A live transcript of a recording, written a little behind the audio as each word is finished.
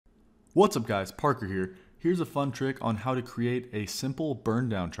What's up guys, Parker here. Here's a fun trick on how to create a simple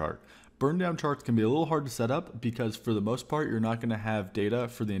burndown chart. Burndown charts can be a little hard to set up because for the most part you're not going to have data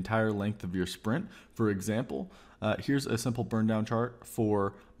for the entire length of your sprint. For example, here's a simple burndown chart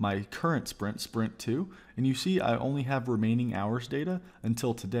for my current sprint, Sprint 2, and you see I only have remaining hours data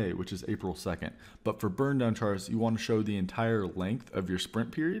until today, which is April 2nd. But for burndown charts, you want to show the entire length of your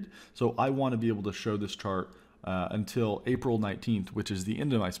sprint period. So I want to be able to show this chart until April 19th, which is the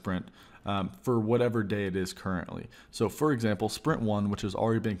end of my sprint, for whatever day it is currently. So for example, Sprint 1, which has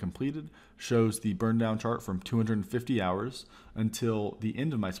already been completed, shows the burndown chart from 250 hours until the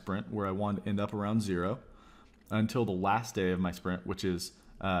end of my sprint, where I want to end up around 0, until the last day of my sprint, which is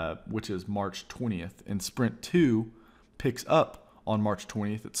March 20th. And Sprint 2 picks up on March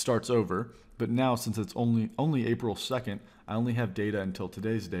 20th. It starts over, but now since it's only April 2nd, I only have data until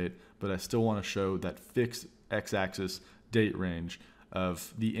today's date, but I still want to show that fixed x-axis date range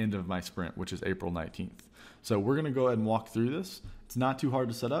of the end of my sprint, which is April 19th. So we're going to go ahead and walk through this. It's not too hard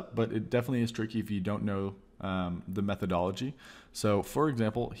to set up, but it definitely is tricky if you don't know the methodology. So for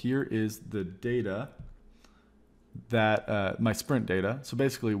example, here is the data that my sprint data. So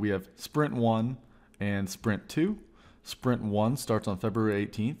basically we have Sprint 1 and Sprint 2. Sprint 1 starts on February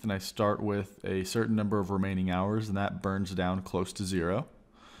 18th, and I start with a certain number of remaining hours, and that burns down close to 0.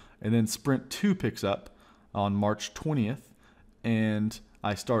 And then Sprint 2 picks up on March 20th, and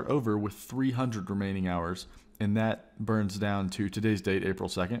I start over with 300 remaining hours, and that burns down to today's date, April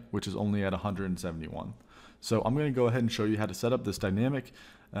 2nd, which is only at 171. So I'm going to go ahead and show you how to set up this dynamic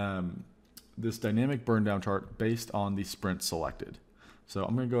burndown chart based on the sprint selected. So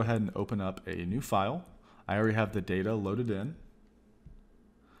I'm going to go ahead and open up a new file. I already have the data loaded in.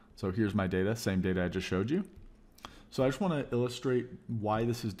 So here's my data, same data I just showed you. So I just want to illustrate why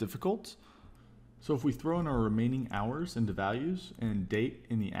this is difficult. So if we throw in our remaining hours into values and date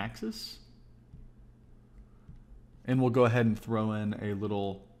in the axis, and we'll go ahead and throw in a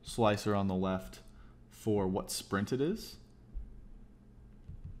little slicer on the left for what sprint it is.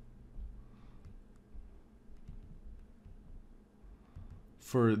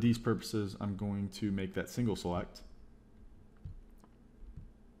 For these purposes, I'm going to make that single select.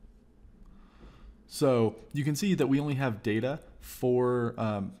 So you can see that we only have data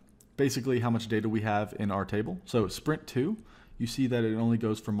for basically how much data we have in our table. So Sprint 2, you see that it only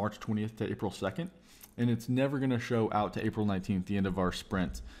goes from March 20th to April 2nd, and it's never going to show out to April 19th, the end of our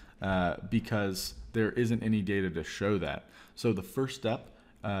sprint, because there isn't any data to show that. So the first step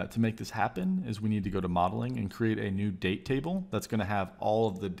to make this happen is we need to go to modeling and create a new date table that's going to have all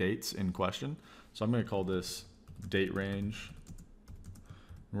of the dates in question. So I'm going to call this date range.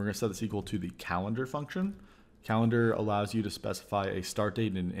 We're going to set this equal to the calendar function. Calendar allows you to specify a start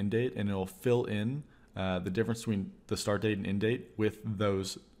date and an end date, and it'll fill in the difference between the start date and end date with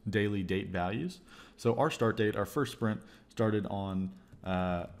those daily date values. So our start date, our first sprint, started on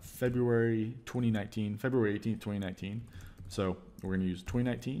February 18th, 2019. So we're going to use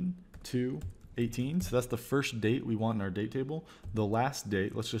 2019 to 18. So that's the first date we want in our date table. The last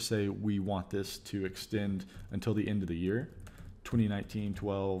date, let's just say we want this to extend until the end of the year, 2019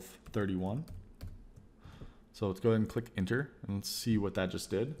 12/31. So let's go ahead and click enter and let's see what that just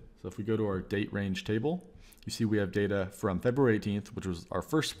did. So if we go to our date range table, you see we have data from February 18th, which was our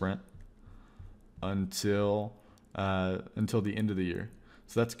first sprint, until the end of the year.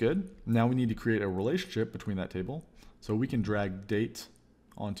 So that's good. Now we need to create a relationship between that table. So we can drag date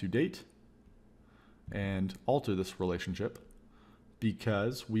onto date and alter this relationship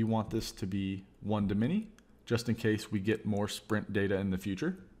because we want this to be one to many, just in case we get more sprint data in the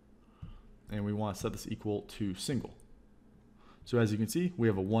future. And we want to set this equal to single. So as you can see, we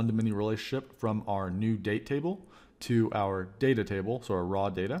have a one-to-many relationship from our new date table to our data table, so our raw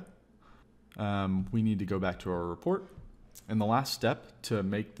data. We need to go back to our report. And the last step to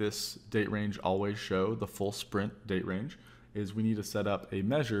make this date range always show the full sprint date range is we need to set up a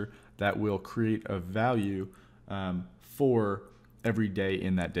measure that will create a value for every day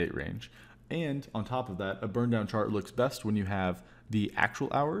in that date range. And on top of that, a burndown chart looks best when you have the actual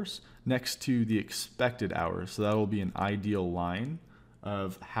hours next to the expected hours. So that will be an ideal line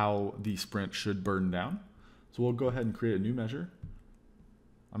of how the sprint should burn down. So we'll go ahead and create a new measure.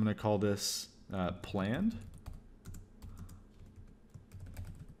 I'm going to call this planned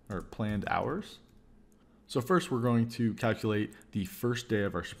hours. So first we're going to calculate the first day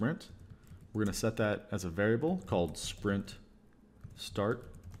of our sprint. We're going to set that as a variable called sprint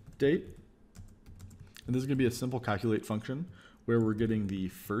start date. And this is going to be a simple calculate function where we're getting the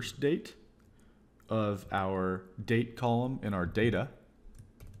first date of our date column in our data,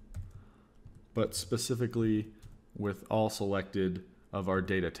 but specifically with all selected of our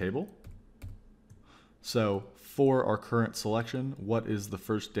data table. So for our current selection, what is the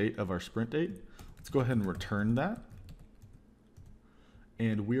first date of our sprint date? Let's go ahead and return that.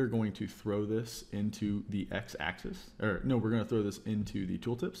 And we are going to throw this into the x-axis, or no, we're going to throw this into the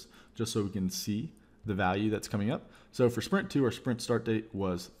tooltips just so we can see the value that's coming up. So for sprint 2, our sprint start date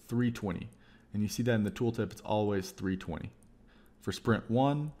was 320. And you see that in the tooltip, it's always 320. For sprint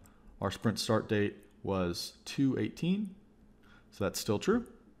 1, our sprint start date was 218. So that's still true.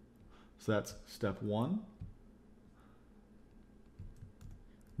 So that's step 1.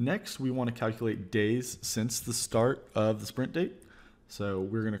 Next, we want to calculate days since the start of the sprint date. So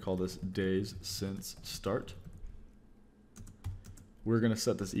we're going to call this days since start. We're going to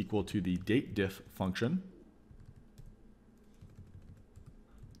set this equal to the date diff function.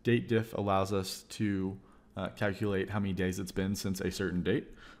 Date diff allows us to calculate how many days it's been since a certain date.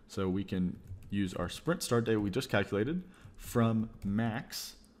 So we can use our sprint start date we just calculated from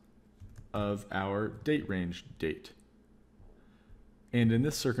max of our date range date. And in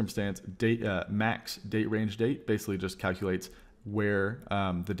this circumstance, max date range date basically just calculates where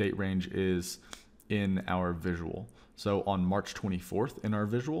the date range is in our visual. So on March 24th in our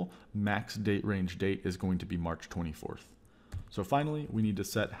visual, max date range date is going to be March 24th. So finally, we need to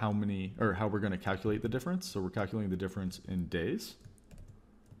set how we're going to calculate the difference. So we're calculating the difference in days.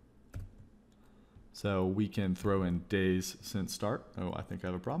 So we can throw in days since start. Oh, I think I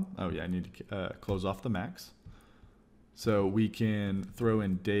have a problem. Oh yeah, I need to close off the max. So we can throw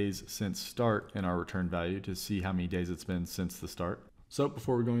in days since start in our return value to see how many days it's been since the start. So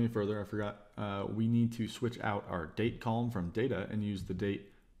before we go any further, I forgot, we need to switch out our date column from data and use the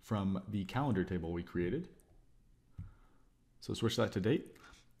date from the calendar table we created. So switch that to date.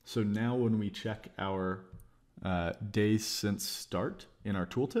 So now when we check our days since start in our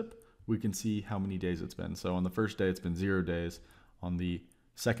tooltip, we can see how many days it's been. So on the first day, it's been 0 days. On the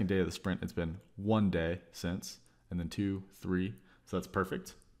second day of the sprint, it's been 1 day since, and then 2, 3. So that's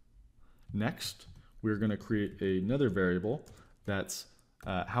perfect. Next, we're going to create another variable that's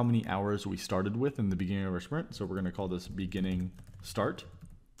how many hours we started with in the beginning of our sprint. So we're going to call this beginning start.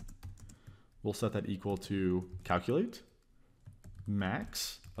 We'll set that equal to calculate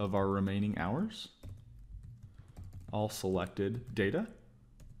max of our remaining hours, all selected data.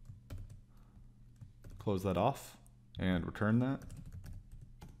 Close that off and return that.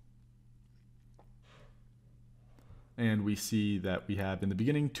 And we see that we have in the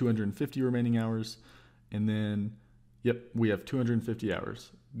beginning 250 remaining hours, and then, yep, we have 250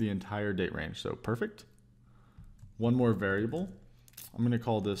 hours, the entire date range, so perfect. One more variable, I'm gonna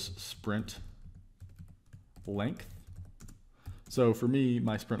call this sprint length. So for me,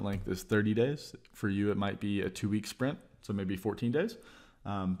 my sprint length is 30 days. For you, it might be a 2-week sprint, so maybe 14 days,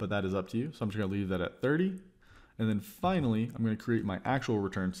 but that is up to you. So I'm just gonna leave that at 30. And then finally, I'm gonna create my actual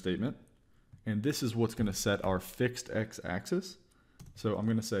return statement. And this is what's gonna set our fixed x-axis. So I'm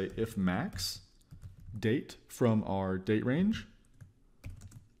gonna say if max date from our date range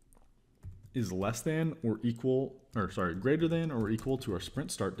is less than or equal, or sorry, greater than or equal to our sprint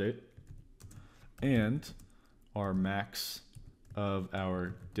start date, and our max of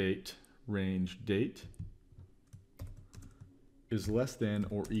our date range date is less than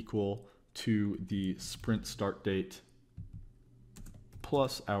or equal to the sprint start date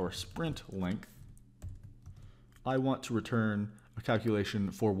plus our sprint length, I want to return a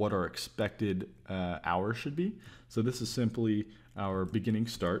calculation for what our expected hours should be. So this is simply our beginning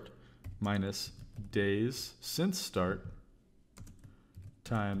start minus days since start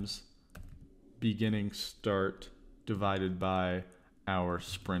times beginning start divided by our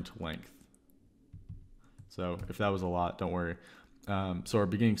sprint length. So if that was a lot, don't worry. So our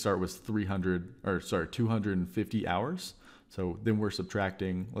beginning start was 250 hours. So then we're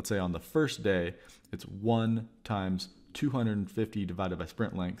subtracting, let's say on the first day, it's 1 times 250 divided by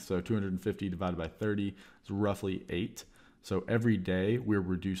sprint length. So 250 divided by 30 is roughly 8. So every day we're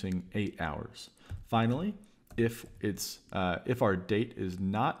reducing 8 hours. Finally, if our date is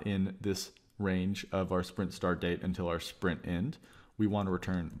not in this range of our sprint start date until our sprint end, we want to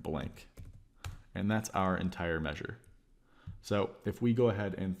return blank. And that's our entire measure. So if we go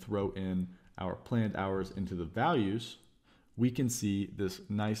ahead and throw in our planned hours into the values, we can see this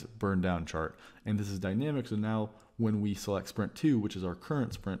nice burn down chart. And this is dynamic. So now when we select sprint 2, which is our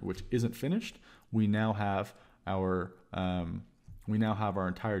current sprint, which isn't finished, we now have our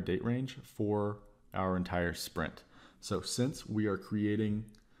entire date range for our entire sprint. So since we are creating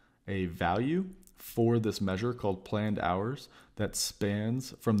a value for this measure called planned hours that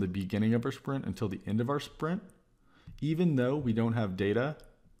spans from the beginning of our sprint until the end of our sprint, even though we don't have data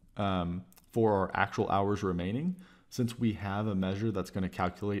for our actual hours remaining, since we have a measure that's going to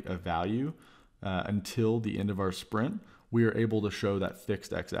calculate a value until the end of our sprint, we are able to show that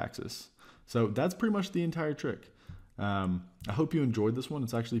fixed x-axis. So that's pretty much the entire trick. I hope you enjoyed this one.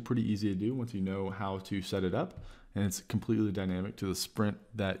 It's actually pretty easy to do once you know how to set it up, and it's completely dynamic to the sprint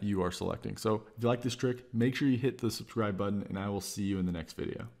that you are selecting. So if you like this trick, make sure you hit the subscribe button, and I will see you in the next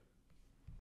video.